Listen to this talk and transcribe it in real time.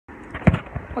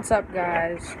What's up,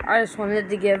 guys? I just wanted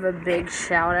to give a big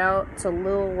shout out to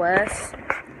Lil Wes.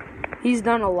 He's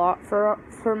done a lot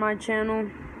for my channel.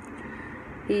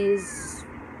 He's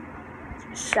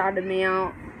shouted me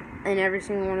out in every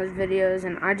single one of his videos,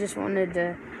 and I just wanted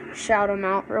to shout him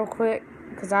out real quick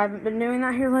because I haven't been doing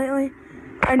that here lately.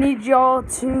 I need y'all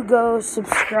to go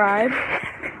subscribe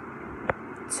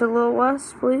to Lil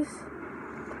Wes, please.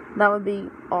 That would be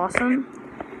awesome.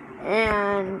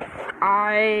 And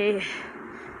I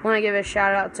want to give a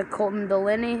shout out to Colton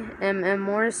Delaney, M.M.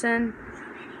 Morrison.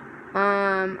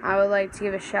 I would like to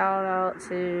give a shout out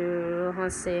to,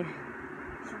 let's see,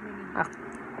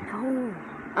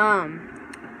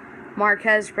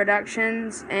 Marquez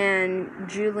Productions and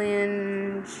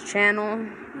Julian's channel,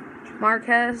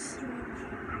 Marquez.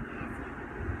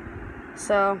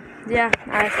 So, yeah,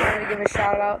 I just wanted to give a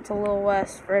shout out to Lil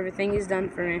Wes for everything he's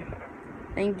done for me.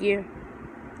 Thank you.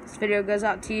 This video goes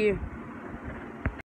out to you.